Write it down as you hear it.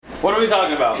What are we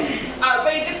talking about?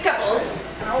 Outrageous couples.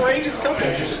 Outrageous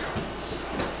couples.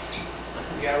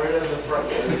 We got rid of the front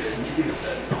load.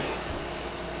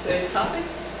 Today's topic: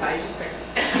 Caillou's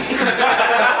parents.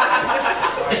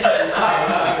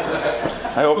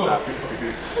 I hope not.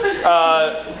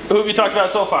 Who have you talked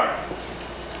about so far?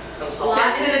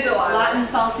 Samson and Delilah. Latin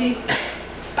salty.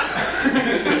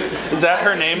 Is that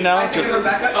her name now? I said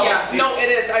Rebecca. Yeah. No, it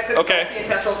is. I said Okay. salty and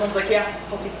casserole. Someone's like, yeah,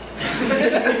 salty.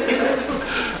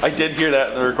 I did hear that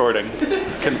in the recording.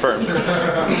 It's confirmed.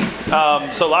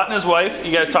 So Lot and his wife,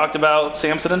 you guys talked about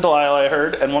Samson and Delilah, I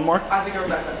heard, and one more? Isaac and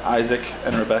Rebecca. Isaac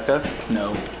and Rebecca?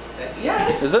 No.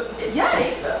 Yes. Is it?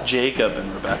 Yes. Jacob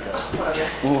and Rebecca.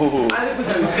 Whatever. Ooh. Isaac was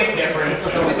in the Same difference.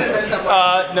 Was in there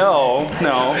somewhere.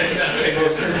 No.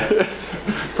 It's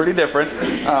pretty different.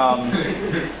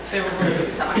 They were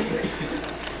related to Isaac.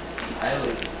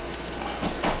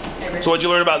 So what'd you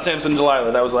learn about Samson and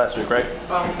Delilah? That was last week, right?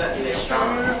 That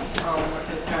Samson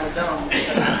is kind of dumb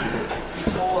because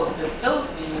he told this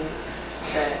Philistine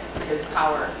that his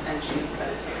power and she cut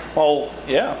his hair. Well,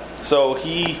 yeah. So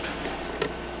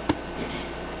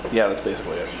yeah, that's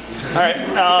basically it. All right.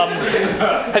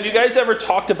 Have you guys ever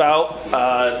talked about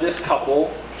this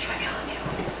couple?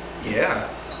 Yeah.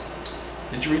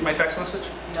 Did you read my text message?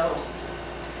 No,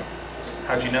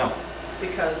 How'd you know?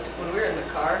 because when we were in the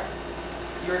car,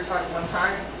 you were talking one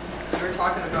time. You were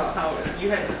talking about how you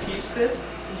had to teach this,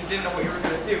 and you didn't know what you were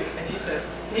going to do, and you said,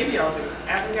 "Maybe I'll do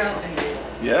Abigail and Nabal."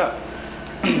 Yeah.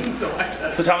 So I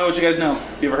said, So tell me what you guys know.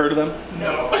 You ever heard of them?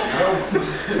 "No."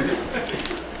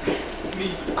 It's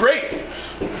me. Great.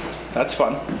 That's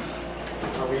fun.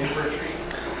 Are we in for a treat?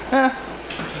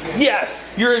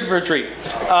 Yes, you're in for a treat.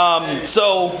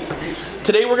 So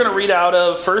today we're going to read out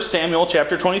of 1 Samuel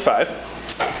chapter 25.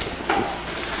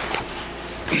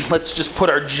 Let's just put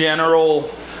our general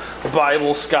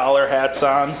Bible scholar hats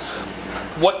on.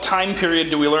 What time period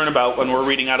do we learn about when we're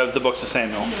reading out of the books of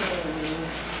Samuel?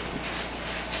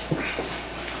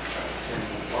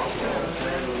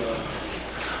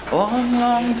 A long,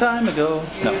 long time ago.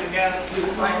 No. I can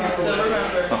still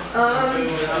remember.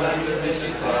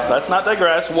 Let's not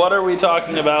digress. What are we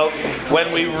talking about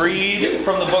when we read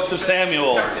from the books of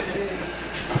Samuel?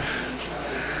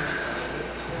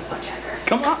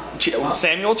 Come on.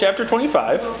 Samuel chapter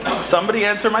 25. Somebody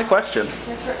answer my question.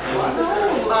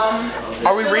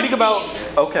 Are we reading about...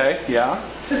 Okay, yeah.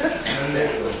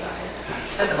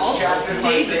 And also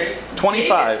David.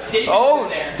 25. David's Oh, in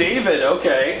there. David,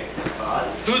 okay.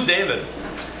 Who's David?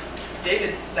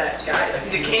 David's that guy.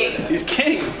 He's a king. He's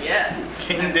king. Yeah.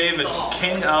 King And David. Saul.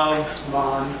 King of...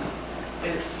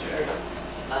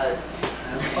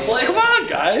 Come Come on,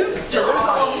 guys.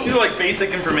 Jerusalem. These are like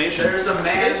basic information. There's a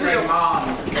man Israel. named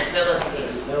Mom.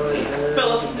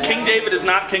 Philistine. King David is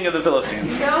not king of the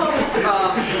Philistines. No,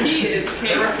 he is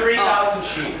king. There were 3,000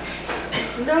 sheep.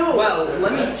 No. Well,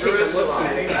 let me take a look Jerusalem.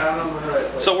 at it. I don't know where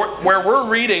it was. So where we're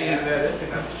reading, And this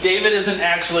thing has David isn't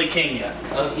actually king yet.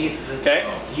 Okay?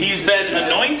 He's been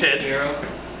anointed. Hero.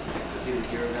 Is he the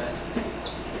hero guy?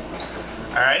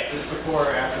 Alright? Just before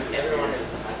or after the story.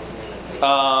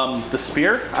 The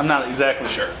spear? I'm not exactly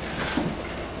sure.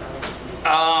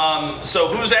 So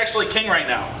who's actually king right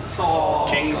now? Saul.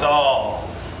 King Saul.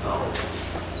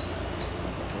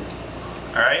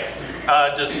 Alright?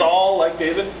 Does Saul like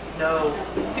David? No.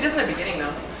 He doesn't at the beginning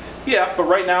though. Yeah, but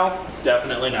right now,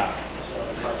 definitely not.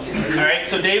 Alright,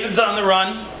 so David's on the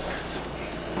run.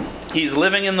 He's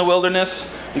living in the wilderness.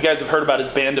 You guys have heard about his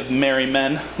band of merry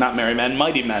men. Not merry men,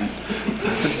 mighty men.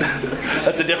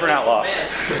 That's a different outlaw.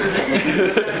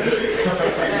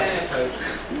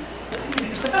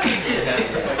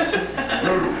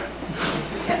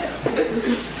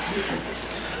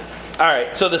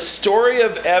 Alright, so the story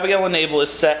of Abigail and Nabal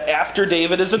is set after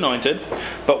David is anointed,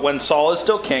 but when Saul is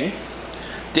still king,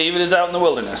 David is out in the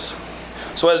wilderness.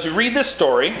 So as we read this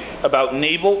story about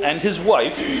Nabal and his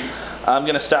wife, I'm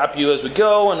going to stop you as we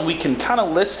go, and we can kind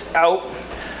of list out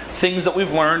things that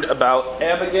we've learned about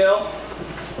Abigail.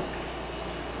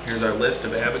 Here's our list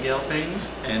of Abigail things,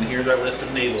 and here's our list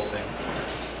of Nabal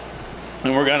things.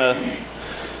 And we're going to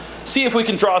see if we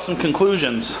can draw some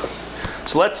conclusions.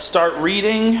 So let's start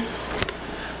reading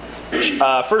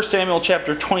 1 Samuel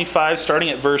chapter 25, starting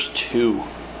at verse 2.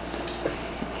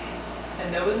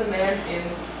 And there was a man in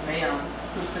Maon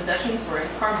whose possessions were in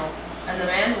Carmel, and the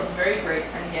man was very great,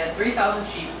 and he had 3,000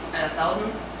 sheep and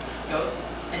 1,000 goats,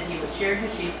 and he would shear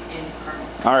his sheep in Carmel.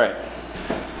 All right.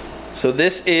 So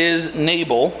this is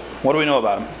Nabal. What do we know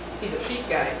about him? He's a sheep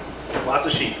guy. Lots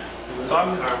of sheep.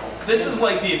 So this is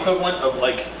like the equivalent of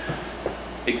like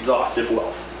exhaustive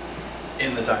wealth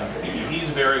in the time period. So he's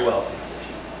very wealthy.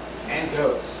 And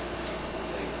goats.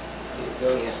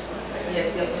 Goats.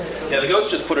 Yes, yes. Yeah, the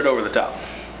ghost just put it over the top.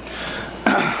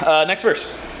 Next verse.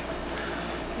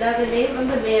 Now the name of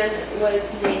the man was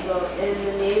Nabal, and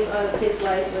the name of his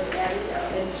wife was Abigail,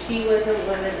 and she was a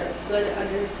woman of good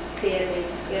understanding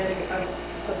and of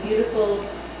a beautiful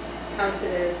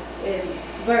countenance.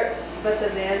 But the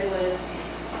man was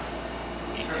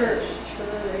churlish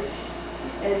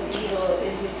and evil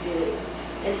in his dealings,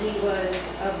 and he was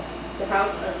of the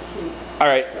house of King. All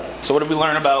right. So what did we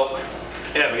learn about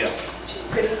Abigail? She's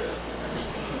pretty.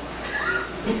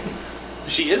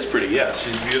 She is pretty. Yeah,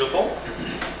 she's beautiful.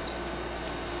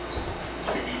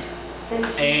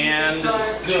 And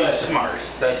she's smart.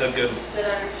 That's a good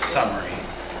summary.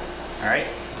 All right.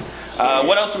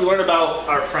 What else did we learn about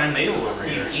our friend Nabal over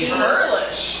here?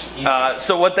 Churlish.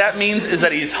 So what that means is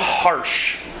that he's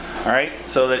harsh. All right.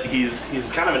 So that he's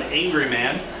kind of an angry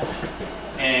man,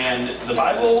 and the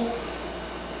Bible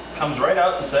comes right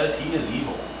out and says he is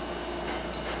evil.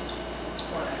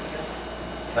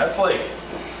 That's like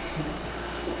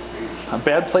a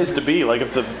bad place to be. Like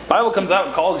if the Bible comes out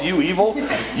and calls you evil,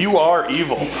 you are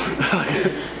evil.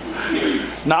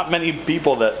 It's not many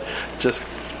people that just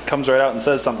comes right out and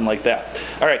says something like that.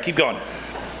 All right, keep going.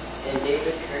 And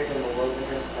David heard in the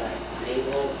wilderness that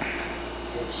Nabal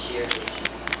did shear his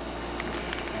sheep.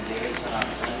 And David sent out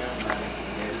 10 young men,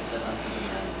 and David said unto the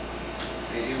men,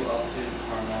 Get you up to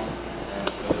Carmel, and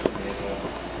go to Nabal,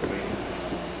 wait him.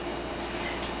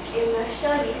 And thus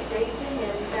shall ye say to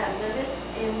him that liveth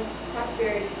in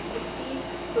prosperity, Peace be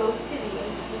both to thee,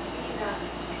 and peace be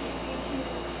to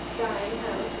thine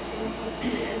house, and peace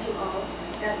be unto all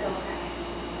that thou hast.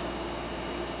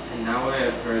 And now I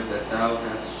have heard that thou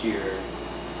hast shearers.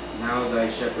 Now thy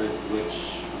shepherds which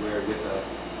were with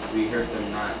us, we hurt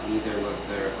them not, neither was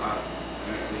there aught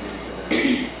missing unto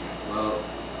them. Well,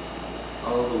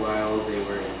 all the while they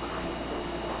were in Carmel.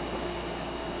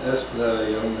 Ask thy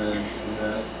young men, and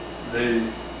that they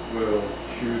will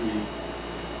shear thee.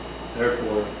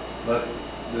 Therefore, let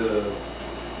the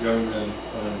young men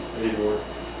find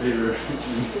favor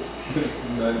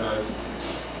in thine eyes.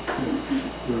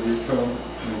 For we come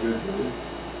in a good day.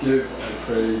 Give, I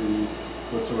pray thee,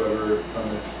 whatsoever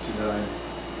cometh to thine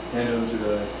hand unto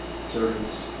thy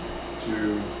servants,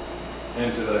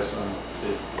 and to thy son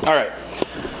David. All right.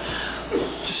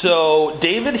 So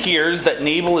David hears that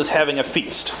Nabal is having a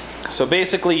feast. So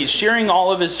basically, he's shearing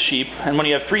all of his sheep, and when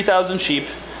you have 3,000 sheep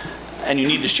and you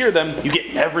need to shear them, you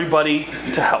get everybody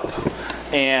to help.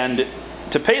 And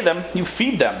to pay them, you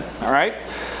feed them. All right.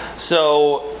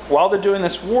 So while they're doing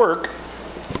this work,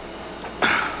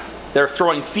 they're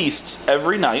throwing feasts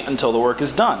every night until the work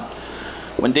is done.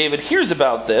 When David hears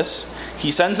about this,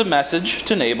 he sends a message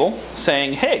to Nabal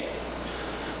saying, Hey,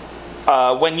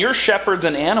 when your shepherds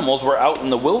and animals were out in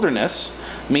the wilderness,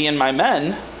 me and my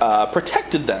men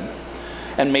protected them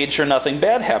and made sure nothing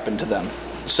bad happened to them.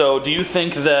 So do you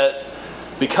think that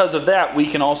because of that, we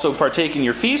can also partake in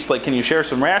your feast? Like, can you share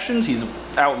some rations? He's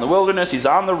out in the wilderness. He's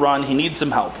on the run. He needs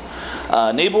some help.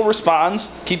 Nabal responds,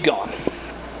 keep going.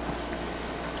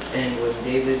 And when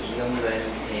David's young men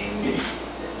came,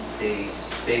 they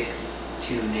spake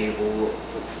to Nabal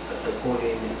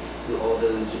according to all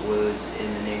those words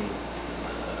in the name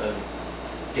of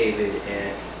David,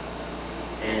 and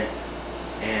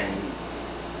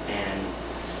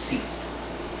ceased.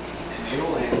 And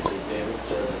Nabal answered David's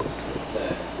servants and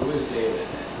said, Who is David,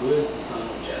 and who is the son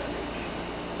of Jesse?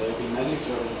 There be many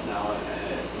servants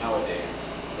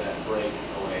nowadays that break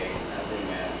away every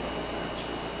man from his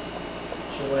master.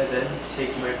 Shall I then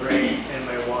take my bread and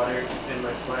my water and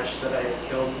my flesh that I have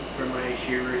killed for my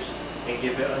shearers, and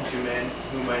give it unto men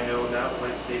whom I know not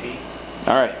whence they be?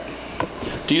 All right.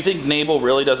 Do you think Nabal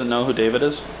really doesn't know who David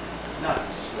is? No,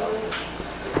 just selfish.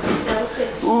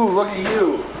 Ooh, look at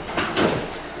you.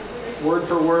 Word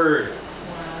for word.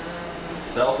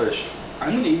 Selfish.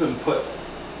 I'm going to even put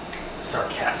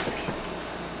sarcastic.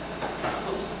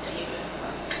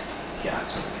 Yeah.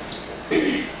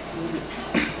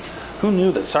 Who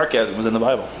knew that sarcasm was in the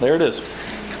Bible? There it is.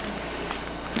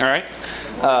 All right.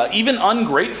 Even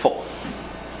ungrateful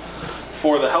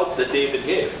for the help that David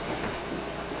gave.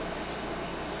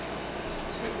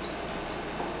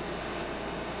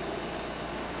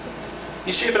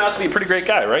 He's shaping out to be a pretty great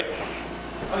guy, right?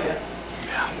 Oh yeah.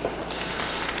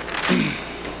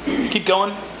 Keep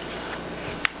going.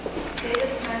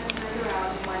 David's men turned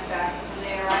around and went back. When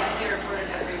they arrived, they reported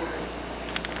every word.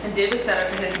 And David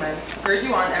said unto his men, Gird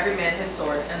you on every man his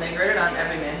sword. And they girded on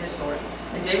every man his sword.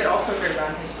 And David also girded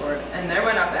on his sword. And there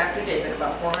went up after David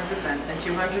about 400 men, and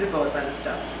 200 abode by the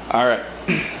stuff. All right.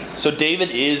 So David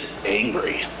is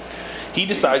angry. He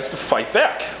decides to fight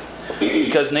back.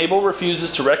 Because Nabal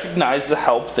refuses to recognize the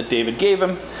help that David gave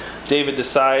him, David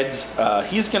decides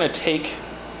he's going to take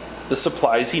the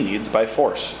supplies he needs by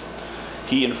force.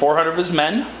 He and 400 of his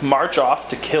men march off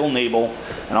to kill Nabal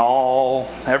and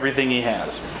everything he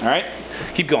has. All right?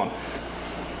 Keep going.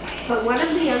 But one of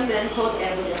the young men told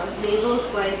Abigail, Nabal's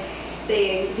wife,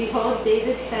 saying, Behold,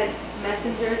 David sent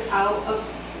messengers out of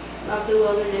the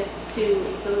wilderness to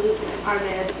salute our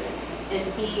master,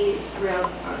 and he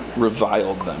railed on them.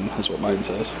 Reviled them, is what mine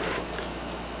says.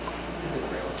 Is it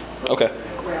real? Okay.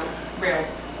 Real.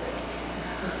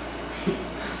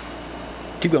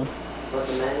 Keep going. But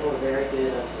the men were very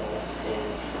good unto us,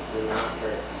 and did not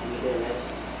hurt, neither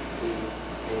missed we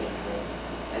anything,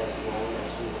 as long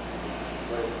as we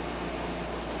were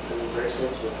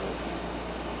conversant with them,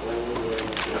 when we were in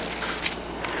the field.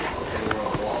 Okay, we're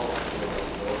a wall. We're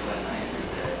a wall by night.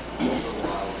 We're a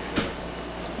wall.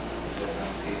 We're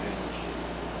on paving the sheep.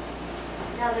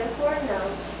 Now therefore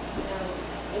know,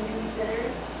 and consider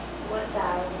what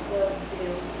thou wilt do.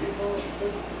 Evil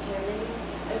is determined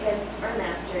against our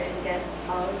master and against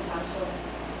all his household,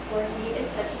 for he is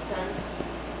such a son.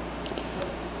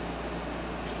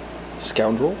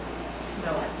 Scoundrel?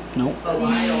 No. No.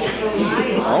 Belial.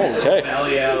 Oh, okay.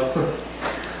 Belial.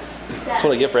 That's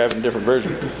what I get for having a different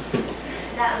version.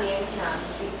 That man cannot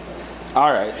speak to me.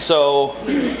 All right, so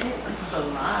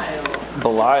Belial.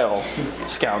 Belial,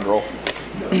 scoundrel.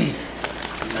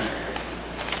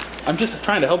 I'm just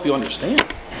trying to help you understand.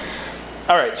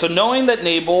 All right, so knowing that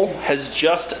Nabal has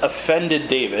just offended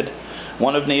David,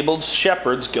 one of Nabal's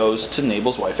shepherds goes to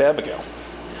Nabal's wife Abigail.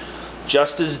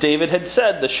 Just as David had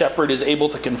said, the shepherd is able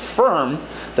to confirm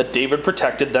that David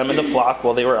protected them and the flock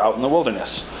while they were out in the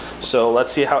wilderness. So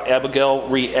let's see how Abigail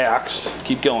reacts.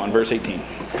 Keep going, verse 18.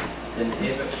 Then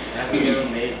Abigail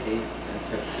made haste and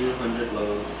took 200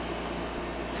 loaves,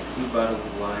 and 2 bottles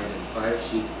of wine, and 5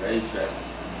 sheep ready dressed,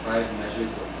 5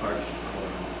 measures of parched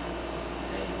corn,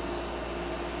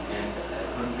 and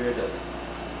 100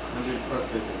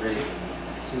 clusters of raisins,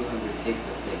 200 cakes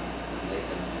of figs, and laid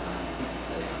them on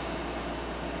the donkeys.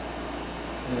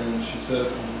 And she said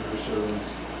unto her servants,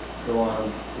 Go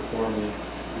on before me,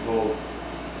 behold,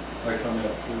 I come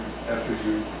after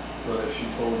you, but she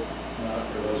told not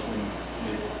her husband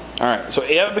Nabal. All right, so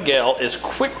Abigail is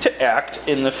quick to act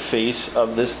in the face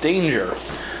of this danger.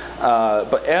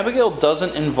 But Abigail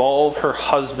doesn't involve her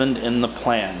husband in the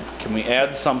plan. Can we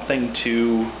add something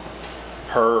to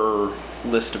her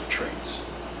list of traits?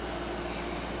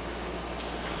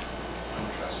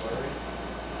 Untrustworthy.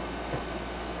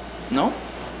 No?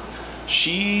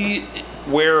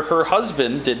 Where her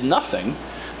husband did nothing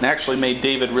and actually made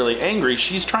David really angry,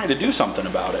 she's trying to do something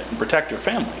about it and protect her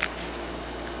family.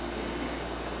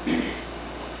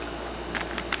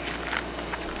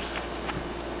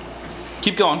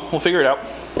 Keep going. We'll figure it out.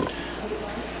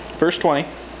 Verse 20.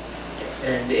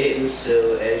 And it was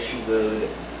so as she rode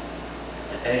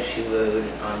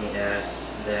on the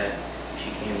ass that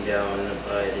she came down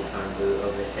by the convoy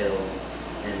of the hill,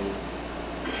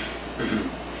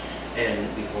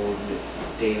 and behold,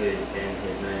 David and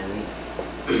his men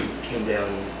came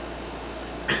down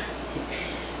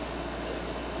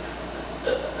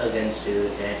against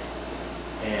it,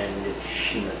 and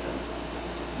she met them.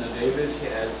 Now David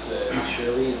had said,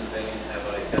 Surely in vain have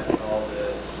I kept all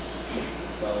this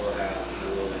fellow hath in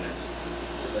the wilderness,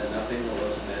 so that nothing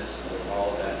was missed of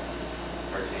all that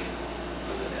pertained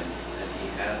unto him, and he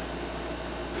hath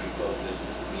revoted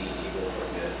me evil for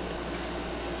good.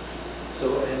 So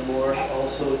and more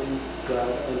also do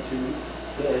God unto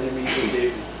the enemies of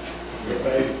David.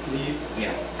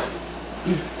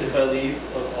 If I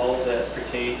leave of all that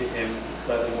pertain to him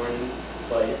by the morning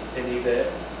light, any that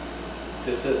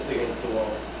sits against the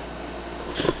wall.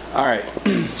 All right,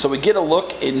 so we get a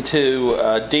look into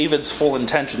David's full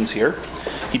intentions here.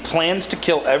 He plans to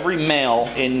kill every male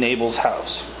in Nabal's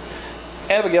house.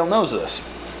 Abigail knows this,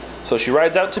 so she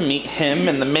rides out to meet him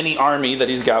and the mini army that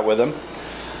he's got with him.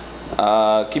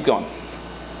 Keep going.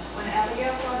 When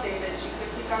Abigail saw David, she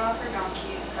quickly got off her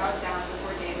donkey and bowed down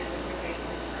before David with her face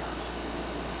to the ground.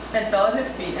 And fell at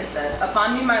his feet and said,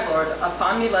 Upon me, my lord,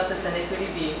 upon me let this iniquity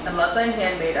be, and let thine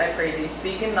handmaid, I pray thee,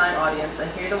 speak in thine audience,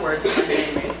 and hear the words of thine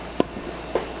handmaid.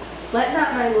 Let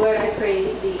not my lord, I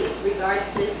pray thee, regard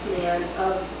this man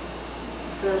of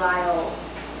Belial,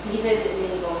 even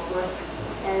Nabal, for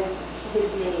as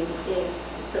his name is,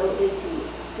 so is he.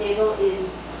 Nabal is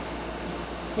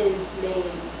his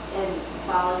name, and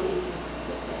folly is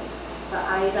with him. But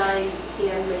I, thine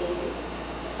handmaid,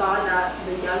 saw not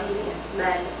the young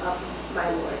men of my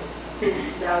lord,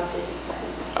 whom thou didst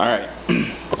send. All right,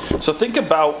 so think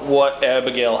about what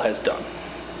Abigail has done.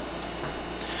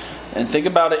 And think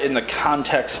about it in the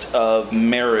context of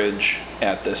marriage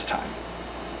at this time.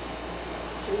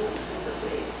 She was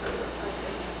afraid for her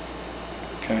husband.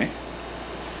 Okay.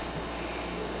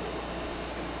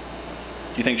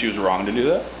 Do you think she was wrong to do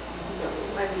that? No,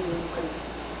 I mean, it's like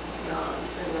wrong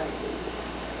or right.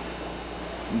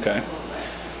 Okay.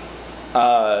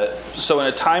 So in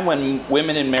a time when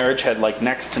women in marriage had like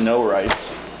next to no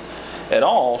rights at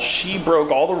all, she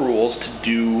broke all the rules to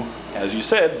do, as you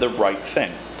said, the right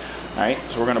thing. All right.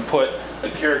 So we're going to put a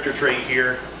character trait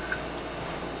here: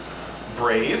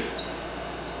 brave,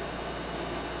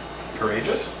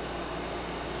 courageous.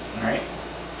 All right.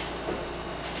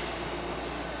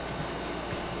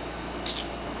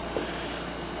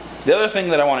 The other thing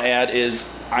that I want to add is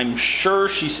I'm sure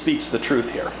she speaks the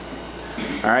truth here.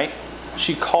 All right?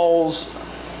 She calls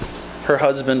her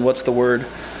husband, what's the word?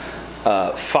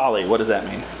 Folly. What does that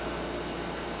mean?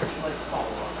 Like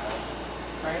falls on that,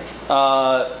 right?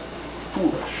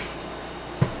 Foolish.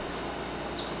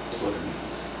 That's what it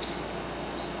means.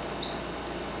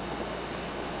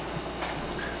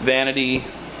 Vanity.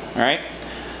 All right?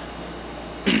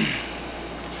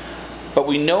 But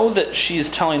we know that she's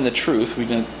telling the truth. We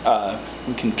can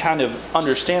kind of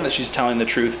understand that she's telling the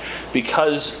truth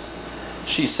because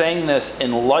she's saying this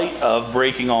in light of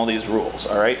breaking all these rules,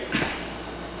 all right?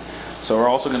 So we're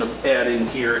also going to add in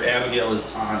here, Abigail is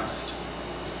honest.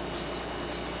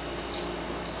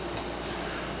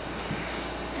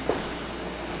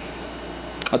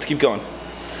 Let's keep going.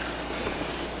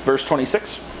 Verse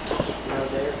 26. Now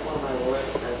therefore, my Lord,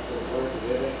 as the Lord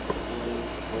liveth,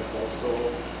 and as thy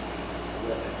soul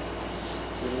liveth,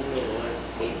 seeing the Lord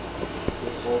hate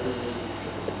withholding me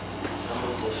from some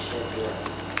of his shipwreck,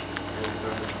 and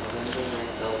from avenging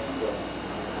myself with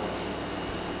my own.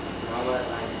 Now let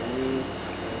mine enemies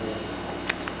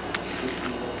and speak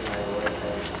evil to my Lord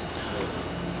as made.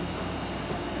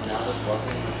 And now this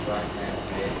blessing which thy hand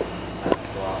made hath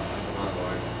brought unto my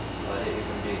Lord, let it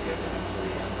even be given unto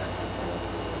the end that hath called the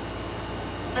Lord.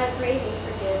 I pray thee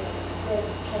forgive the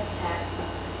trespass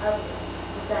of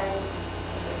thine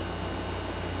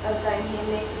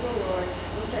handmaid for the Lord,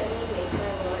 and certainly make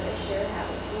my Lord a sure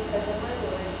house, because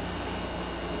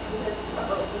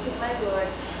my Lord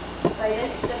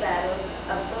fighteth the battles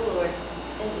of the Lord,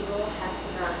 and evil hath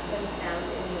not been found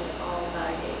in me all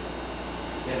thy days.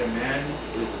 Yet a man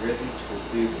is risen to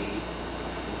pursue thee,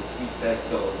 and to seek thy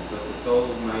soul, but the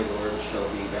soul of my Lord shall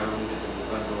be bound in the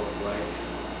bundle of life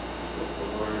with the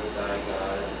Lord thy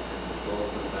God, and the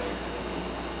souls of thine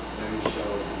enemies. Then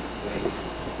shall he slay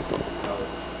out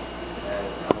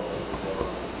as out of the will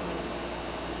of the sun.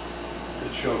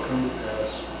 It shall come to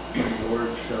pass, when the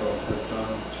Lord shall have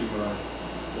done to my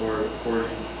Lord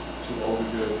according to all the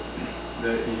good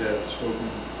that he hath spoken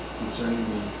concerning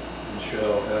me, and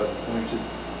shall have appointed a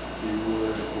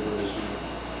ruler over Israel.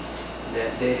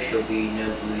 That there shall be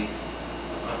no grief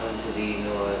unto thee,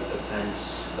 nor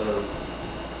offense of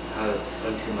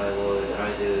unto my Lord,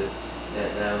 either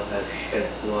that thou hast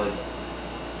shed blood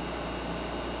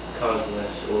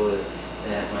causeless, or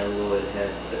that my Lord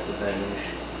hath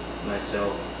avenged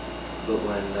myself. But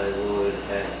when thy Lord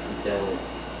hath dealt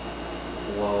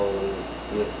well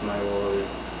with my Lord,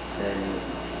 then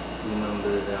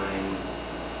remember thine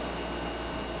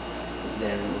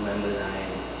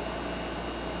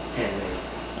handmaid.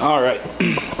 All right.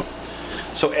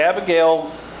 So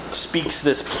Abigail speaks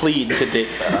this plea to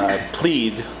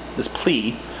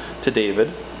David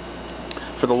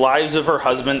for the lives of her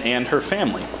husband and her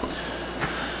family.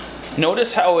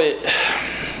 Notice how it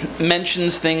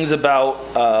mentions things about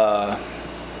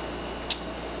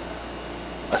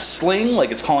a sling,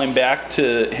 like it's calling back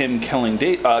to him killing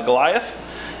Goliath,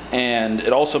 and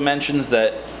it also mentions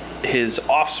that his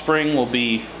offspring will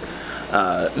be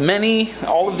many.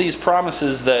 All of these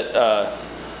promises that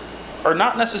are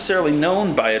not necessarily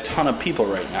known by a ton of people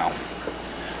right now.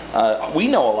 We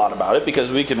know a lot about it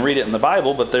because we can read it in the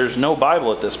Bible, but there's no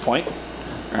Bible at this point,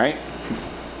 right?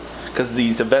 Because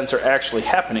these events are actually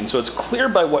happening. So it's clear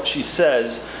by what she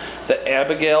says that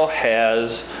Abigail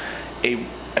has an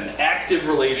active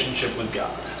relationship with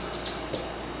God.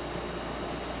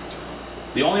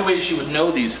 The only way she would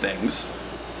know these things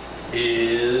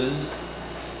is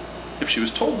if she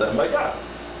was told them by God.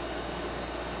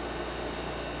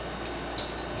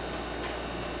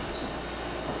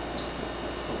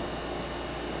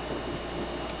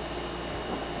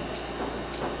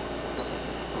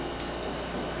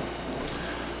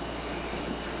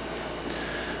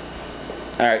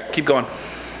 All right, keep going. And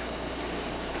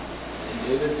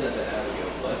David said to Abigail,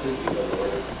 Blessed be the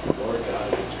Lord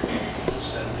God of Israel, which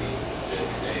sent thee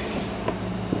this day.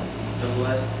 And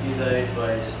blessed be thy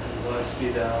advice, and blessed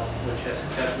be thou, which hast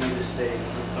kept me this day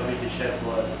from coming to shed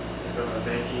blood, and from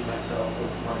avenging myself with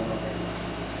mine own hand.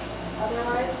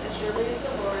 Otherwise, as surely as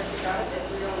the Lord, the God of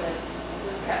Israel lives,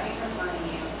 who has kept me from burning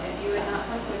you, if you had not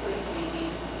come quickly to meet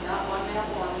me, not one man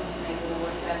belonging to Nabal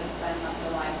would have been left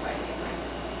alive by daybreak.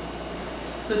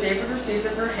 So David received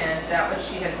of her hand that which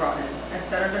she had brought him, and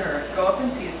said unto her, Go up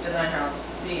in peace to thine house.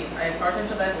 See, I have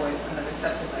hearkened to thy voice, and have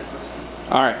accepted thy person.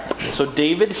 All right. So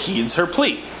David heeds her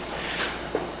plea.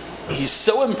 He's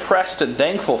so impressed and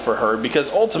thankful for her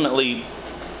because ultimately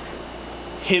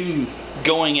him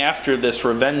going after this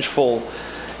revengeful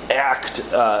act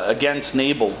against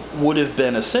Nabal would have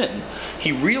been a sin.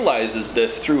 He realizes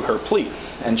this through her plea,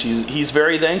 and he's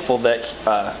very thankful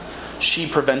that she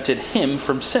prevented him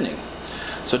from sinning.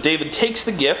 So David takes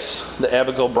the gifts that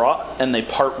Abigail brought, and they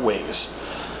part ways.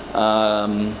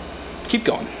 Keep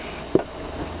going.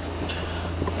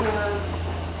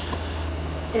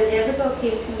 And Abigail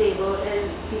came to Nabal, and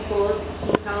behold,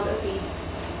 he held a feast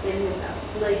in his house,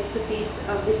 like the feast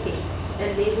of the king.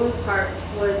 And Nabal's heart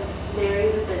was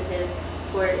merry within him,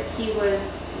 for he was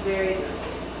very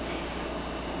drunken.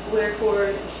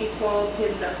 Wherefore she called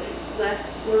him nothing,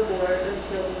 less or more,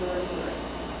 until the morning light.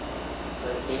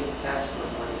 But it came to pass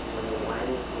one morning when the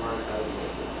wine was gone out of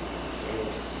Nabal, and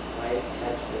his wife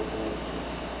kept making these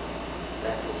things,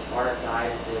 that his heart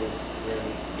died within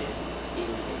him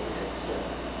in him as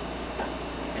stone.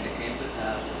 And it came to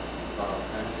pass about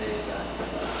 10 days after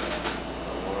that,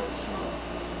 the Lord smote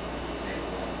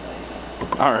Nabal and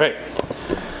died. All right.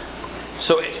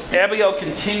 So Abigail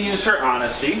continues her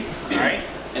honesty, all right?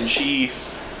 And she,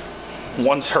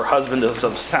 once her husband is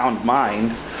of sound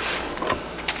mind,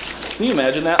 can you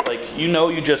imagine that? Like,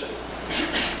 you just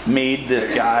made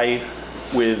this guy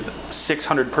with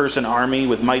 600-person army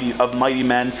with mighty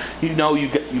men. You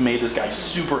made this guy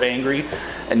super angry,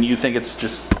 and you think it's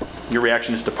just your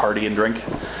reaction is to party and drink.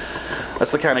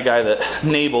 That's the kind of guy that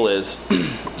Nabal is.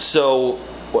 So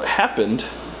what happened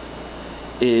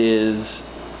is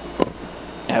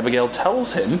Abigail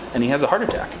tells him, and he has a heart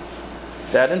attack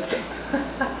that instant.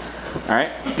 All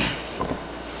right?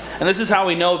 And this is how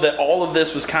we know that all of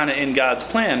this was kind of in God's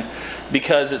plan,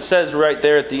 because it says right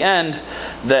there at the end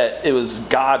that it was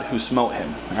God who smote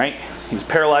him. All right? He was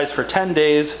paralyzed for 10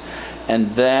 days, and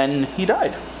then he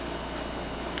died.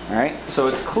 All right? So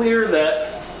it's clear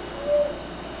that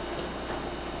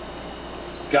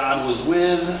God was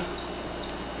with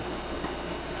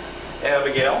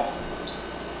Abigail,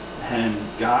 and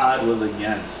God was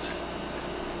against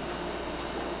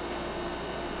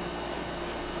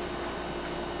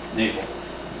Nabal.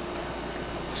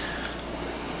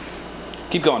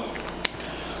 Keep going. And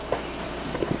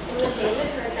when David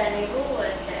heard that Nabal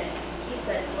was dead, he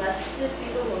said, Blessed be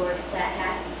the Lord that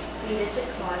hath pleaded the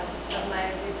cause of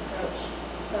my reproach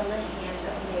from the hand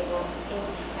of Nabal, and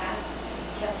hath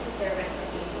kept his servant for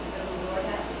David. For the Lord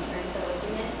hath returned the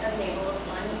wickedness of Nabal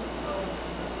upon his own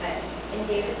head. And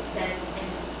David sent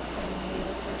and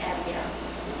communed with Abigail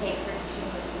to take her to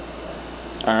her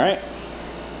people. All right.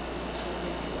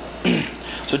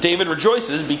 So David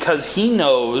rejoices because he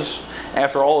knows,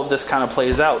 after all of this kind of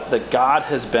plays out, that God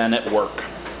has been at work.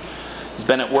 He's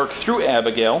been at work through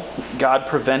Abigail. God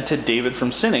prevented David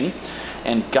from sinning,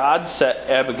 and God set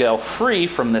Abigail free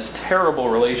from this terrible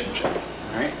relationship.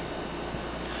 All right?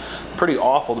 Pretty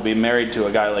awful to be married to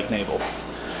a guy like Nabal.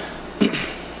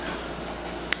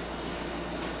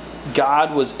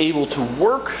 God was able to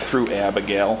work through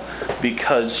Abigail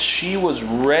because she was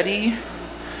ready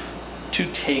to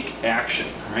take action.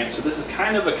 Right? So this is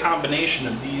kind of a combination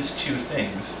of these two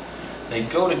things. They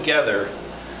go together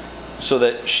so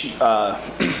that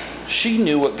she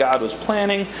knew what God was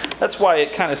planning. That's why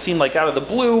it kind of seemed like out of the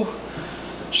blue,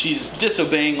 she's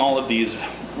disobeying all of these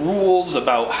rules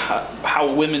about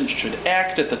how women should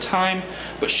act at the time.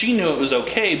 But she knew it was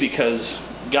okay because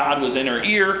God was in her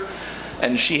ear,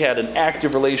 and she had an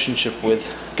active relationship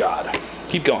with God.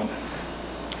 Keep going.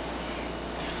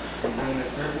 And when the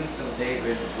servants of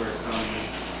David were come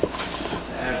to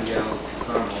Abigail to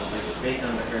Carmel, they spake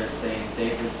unto her, saying,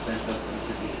 David sent us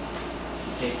unto thee, to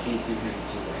take thee to him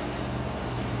to wife.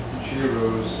 And she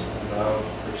arose and bowed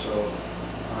herself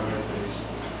on her face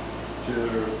to the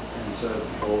earth, and said,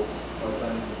 Behold, let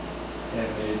thine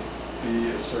handmaid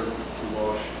be a servant to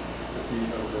wash the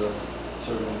feet of the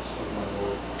servants of my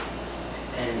Lord.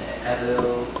 And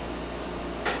Abigail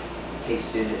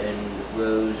hasted and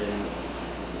rose and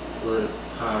put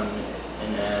upon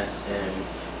an ass and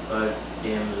 5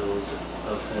 damsels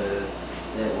of her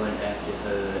that went after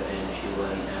her, and she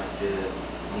went after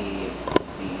the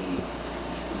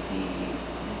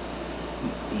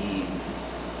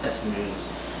messengers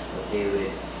of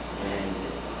David, and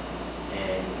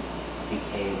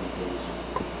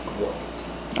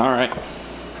All right.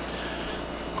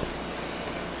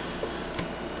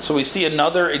 So we see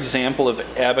another example of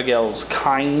Abigail's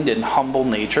kind and humble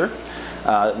nature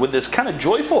with this kind of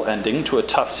joyful ending to a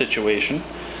tough situation.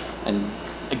 And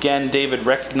again, David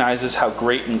recognizes how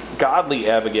great and godly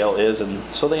Abigail is, and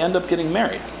so they end up getting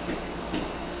married.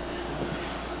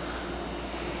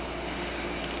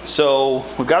 So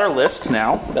we've got our list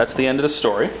now. That's the end of the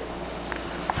story.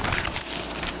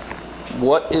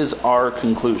 What is our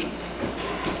conclusion?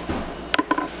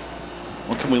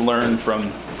 What can we learn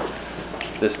from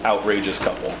this outrageous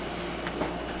couple?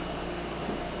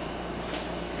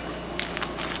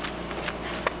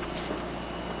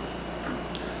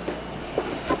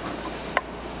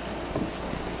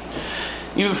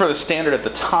 Even for the standard at the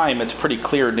time, it's pretty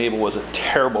clear Nabal was a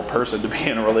terrible person to be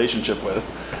in a relationship with,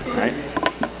 right?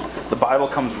 The Bible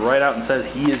comes right out and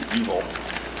says he is evil.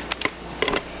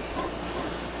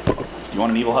 You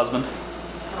want an evil husband?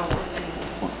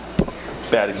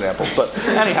 Bad example, but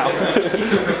anyhow.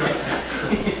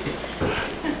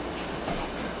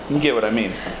 You get what I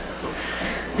mean.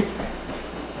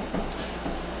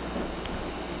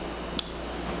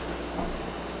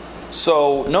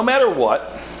 So, no matter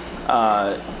what,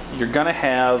 you're going to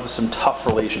have some tough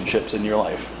relationships in your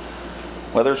life,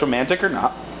 whether it's romantic or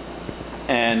not.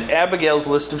 And Abigail's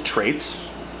list of traits,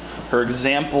 her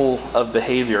example of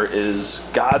behavior, is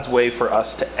God's way for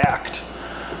us to act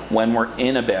when we're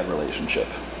in a bad relationship.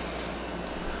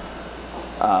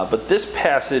 But this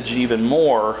passage, even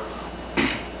more,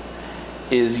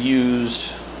 is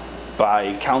used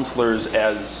by counselors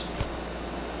as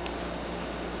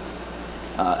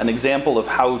an example of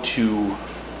how to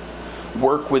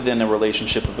work within a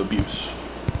relationship of abuse.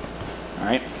 All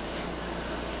right?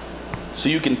 So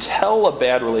you can tell a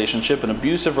bad relationship, an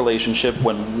abusive relationship,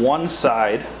 when one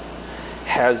side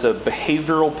has a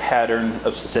behavioral pattern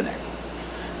of sinning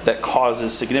that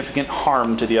causes significant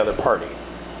harm to the other party.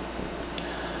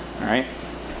 All right?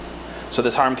 So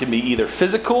this harm can be either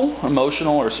physical,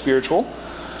 emotional, or spiritual.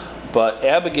 But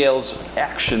Abigail's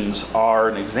actions are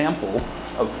an example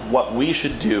of what we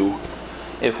should do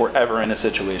if we're ever in a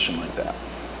situation like that.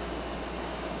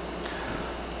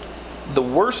 The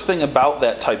worst thing about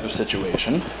that type of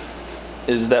situation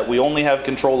is that we only have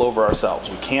control over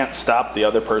ourselves. We can't stop the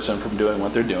other person from doing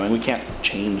what they're doing. We can't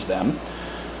change them.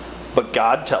 But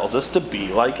God tells us to be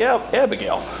like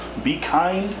Abigail. Be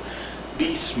kind,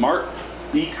 be smart,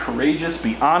 be courageous,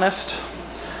 be honest.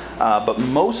 But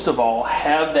most of all,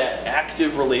 have that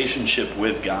active relationship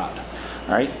with God.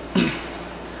 All right?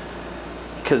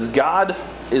 Because God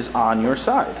is on your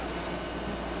side.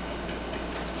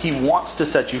 He wants to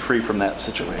set you free from that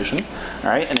situation. All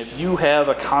right? And if you have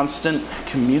a constant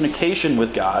communication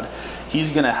with God,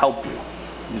 He's going to help you.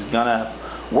 He's going to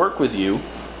work with you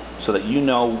so that you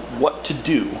know what to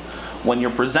do. When you're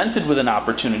presented with an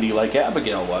opportunity like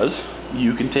Abigail was,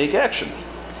 you can take action.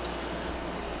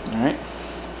 All right?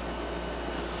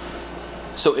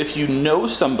 So if you know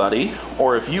somebody,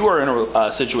 or if you are in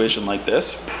a situation like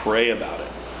this, pray about it.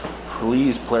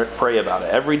 Please pray about it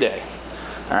every day.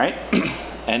 All right?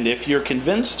 And if you're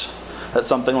convinced that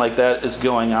something like that is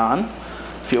going on,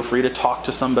 feel free to talk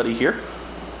to somebody here.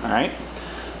 All right?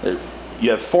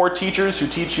 You have 4 teachers who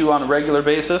teach you on a regular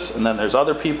basis, and then there's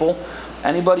other people.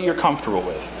 Anybody you're comfortable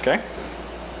with, okay?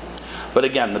 But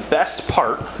again, the best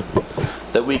part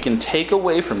that we can take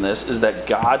away from this is that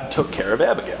God took care of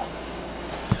Abigail.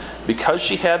 Because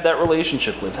she had that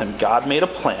relationship with Him, God made a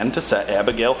plan to set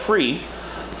Abigail free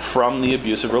from the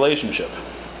abusive relationship.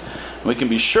 We can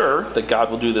be sure that God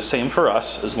will do the same for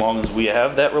us as long as we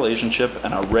have that relationship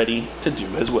and are ready to do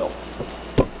His will.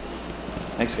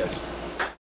 Thanks, guys.